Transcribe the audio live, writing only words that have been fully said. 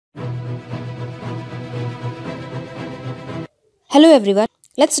Hello everyone.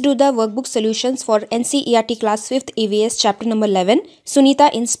 Let's do the workbook solutions for NCERT Class 5th EVS Chapter number 11, Sunita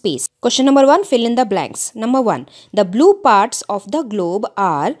in Space. Question number 1, fill in the blanks. Number 1, the blue parts of the globe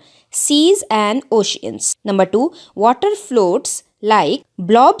are seas and oceans. Number 2, water floats like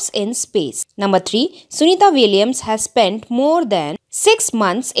blobs in space. Number 3, Sunita Williams has spent more than 6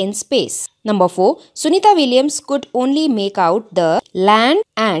 months in space. Number 4, Sunita Williams could only make out the land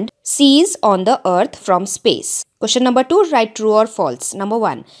and seas on the earth from space. Question number 2, write true or false. Number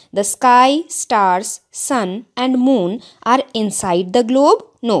 1, the sky, stars, sun and moon are inside the globe.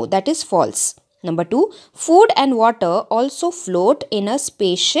 No, that is false. Number 2, food and water also float in a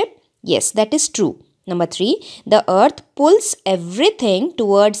spaceship. Yes, that is true. Number 3, the earth pulls everything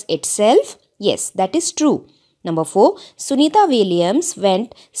towards itself. Yes, that is true. Number 4, Sunita Williams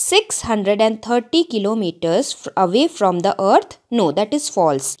went 630 kilometers away from the earth. No, that is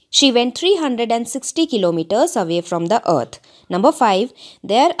false. She went 360 kilometers away from the earth. Number 5,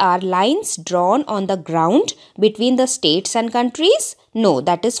 there are lines drawn on the ground between the states and countries. No,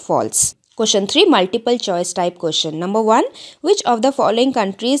 that is false. Question 3, multiple choice type question. Number 1, which of the following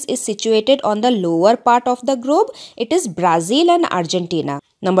countries is situated on the lower part of the globe? It is Brazil and Argentina.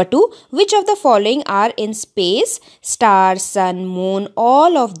 Number 2, which of the following are in space? Star, sun, moon,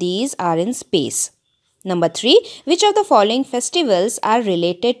 all of these are in space. Number 3, which of the following festivals are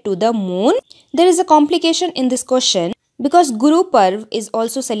related to the moon? There is a complication in this question because Guru Parv is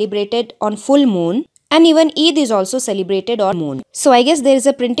also celebrated on full moon. And even Eid is also celebrated on moon. So I guess there is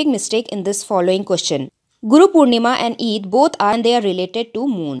a printing mistake in this following question. Guru Purnima and Eid both are and they are related to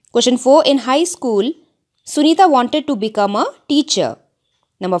moon. Question 4. In high school, Sunita wanted to become a teacher.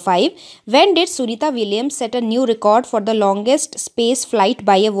 Number 5. When did Sunita Williams set a new record for the longest space flight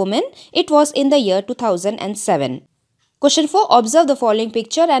by a woman? It was in the year 2007. Question 4. Observe the following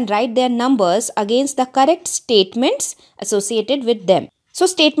picture and write their numbers against the correct statements associated with them. So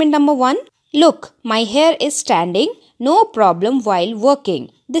statement number 1. Look, my hair is standing, no problem while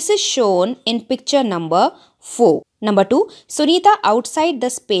working. This is shown in picture number 4. Number 2, Sunita outside the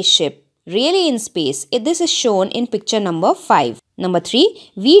spaceship, really in space. This is shown in picture number 5. Number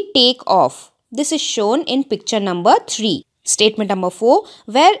 3, we take off. This is shown in picture number 3. Statement number 4,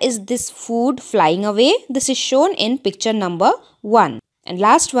 where is this food flying away? This is shown in picture number 1. And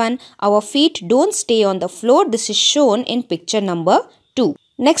last one, our feet don't stay on the floor. This is shown in picture number 2.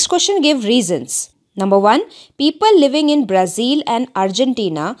 Next question, give reasons. Number 1, people living in Brazil and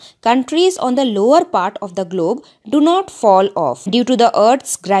Argentina, countries on the lower part of the globe, do not fall off. Due to the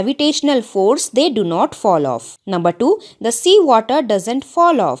earth's gravitational force, they do not fall off. Number 2, the sea water doesn't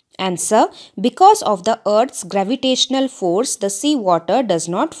fall off. Answer, because of the earth's gravitational force, the sea water does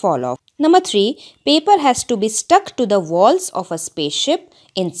not fall off. Number 3, paper has to be stuck to the walls of a spaceship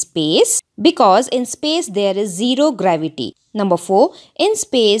in space because in space there is zero gravity. Number 4, in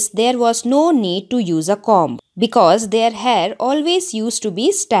space there was no need to use a comb because their hair always used to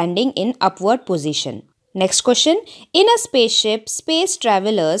be standing in upward position. Next question, in a spaceship, space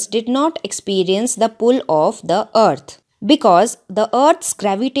travelers did not experience the pull of the earth because the earth's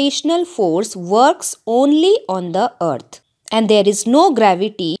gravitational force works only on the earth and there is no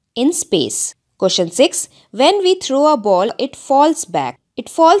gravity in space. Question 6, when we throw a ball, it falls back. It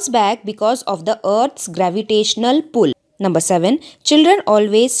falls back because of the earth's gravitational pull. Number 7, children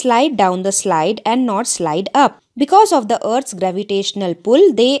always slide down the slide and not slide up. Because of the earth's gravitational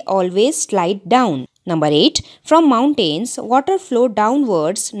pull, they always slide down. Number 8, from mountains, water flow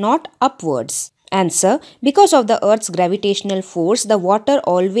downwards, not upwards. Answer, because of the earth's gravitational force, the water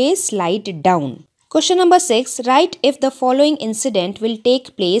always slide down. Question number 6, write if the following incident will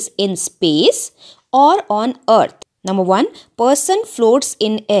take place in space or on earth. Number 1, person floats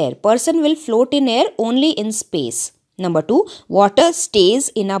in air. Person will float in air only in space. Number 2, water stays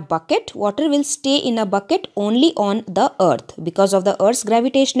in a bucket. Water will stay in a bucket only on the earth because of the earth's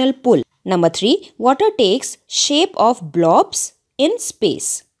gravitational pull. Number 3, water takes shape of blobs in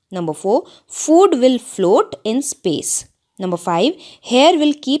space. Number 4, food will float in space. Number 5, hair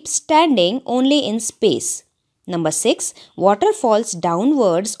will keep standing only in space. Number 6, water falls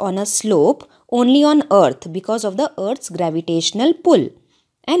downwards on a slope only on earth because of the earth's gravitational pull.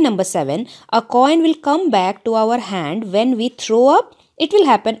 And number 7, a coin will come back to our hand when we throw up. It will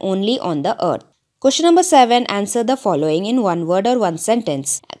happen only on the earth. Question number 7, answer the following in one word or one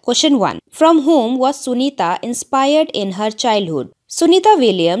sentence. Question 1, from whom was Sunita inspired in her childhood? Sunita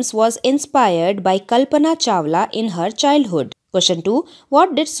Williams was inspired by Kalpana Chawla in her childhood. Question 2,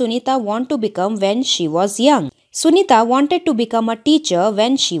 what did Sunita want to become when she was young? Sunita wanted to become a teacher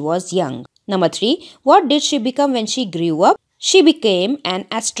when she was young. Number 3, what did she become when she grew up? She became an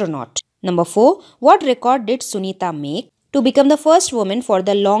astronaut. Number 4, what record did Sunita make? to become the first woman for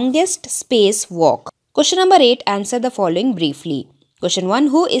the longest space walk? Question number 8. Answer the following briefly. Question 1.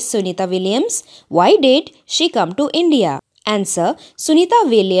 Who is Sunita Williams? Why did she come to India? Answer. Sunita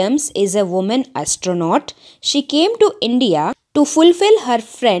Williams is a woman astronaut. She came to India to fulfill her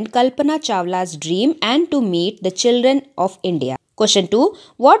friend Kalpana Chawla's dream and to meet the children of India. Question 2.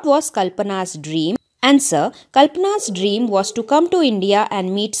 What was Kalpana's dream? Answer. Kalpana's dream was to come to India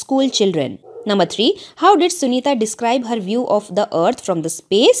and meet school children. Number 3. How did Sunita describe her view of the earth from the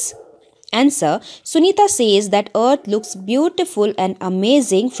space? Answer. Sunita says that earth looks beautiful and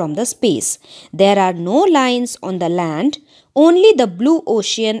amazing from the space. There are no lines on the land. Only the blue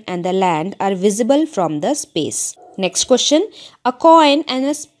ocean and the land are visible from the space. Next question. A coin and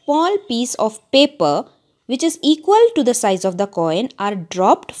a small piece of paper which is equal to the size of the coin are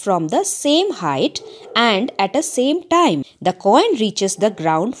dropped from the same height and at the same time. The coin reaches the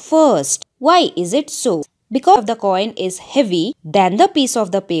ground first. Why is it so? Because the coin is heavy than the piece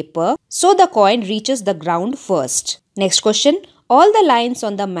of the paper, so the coin reaches the ground first. Next question. All the lines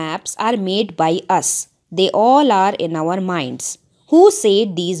on the maps are made by us. They all are in our minds. Who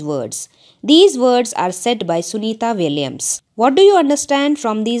said these words? These words are said by Sunita Williams. What do you understand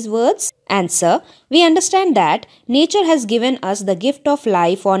from these words? Answer. We understand that nature has given us the gift of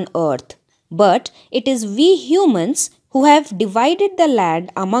life on earth. But it is we humans who have divided the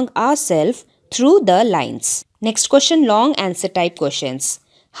land among ourselves through the lines. Next question, long answer type questions.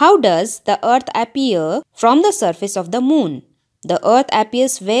 How does the earth appear from the surface of the moon? The earth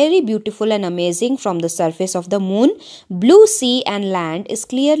appears very beautiful and amazing from the surface of the moon. Blue sea and land is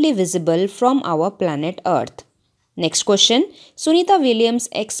clearly visible from our planet Earth. Next question. Sunita Williams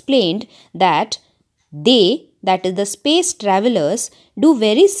explained that they, that is the space travelers, do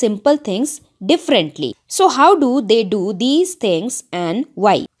very simple things differently. So how do they do these things and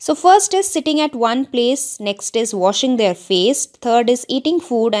why? So first is sitting at one place, next is washing their face, third is eating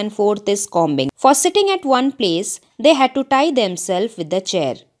food and fourth is combing. For sitting at one place, they had to tie themselves with the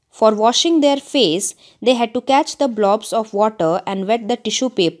chair. For washing their face, they had to catch the blobs of water and wet the tissue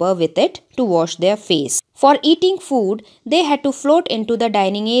paper with it to wash their face. For eating food, they had to float into the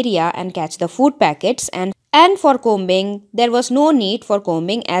dining area and catch the food packets, and for combing, there was no need for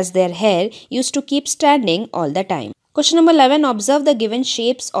combing as their hair used to keep standing all the time. Question number 11. Observe the given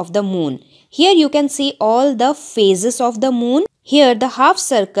shapes of the moon. Here you can see all the phases of the moon. Here the half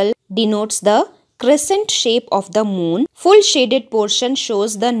circle denotes the crescent shape of the moon. Full shaded portion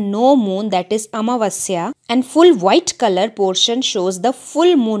shows the no moon, that is Amavasya, and full white color portion shows the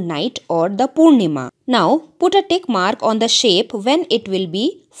full moon night or the Purnima. Now put a tick mark on the shape when it will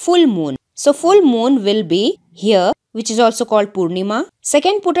be full moon. So full moon will be here, which is also called Purnima.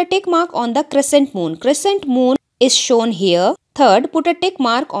 Second, put a tick mark on the crescent moon. Crescent moon is shown here. Third, put a tick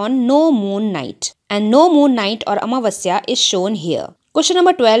mark on no moon night. And no moon night or Amavasya is shown here. Question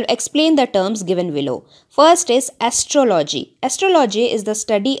number 12. Explain the terms given below. First is astrology. Astrology is the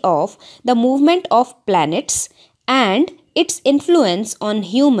study of the movement of planets and its influence on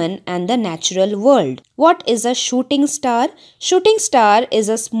human and the natural world. What is a shooting star? Shooting star is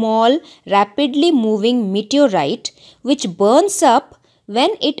a small, rapidly moving meteorite which burns up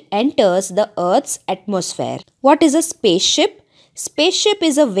when it enters the Earth's atmosphere. What is a spaceship? Spaceship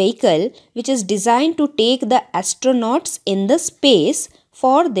is a vehicle which is designed to take the astronauts in the space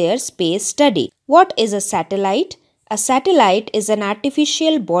for their space study. What is a satellite? A satellite is an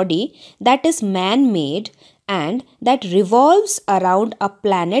artificial body that is man-made and that revolves around a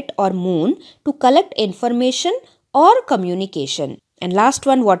planet or moon to collect information or communication. And last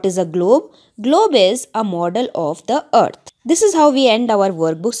one, what is a globe? Globe is a model of the earth. This is how we end our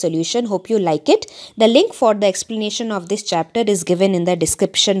workbook solution. Hope you like it. The link for the explanation of this chapter is given in the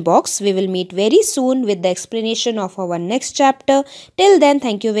description box. We will meet very soon with the explanation of our next chapter. Till then,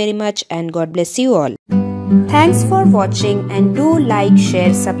 thank you very much and God bless you all. Thanks for watching and do like,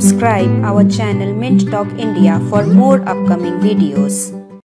 share, subscribe our channel Mint Talk India for more upcoming videos.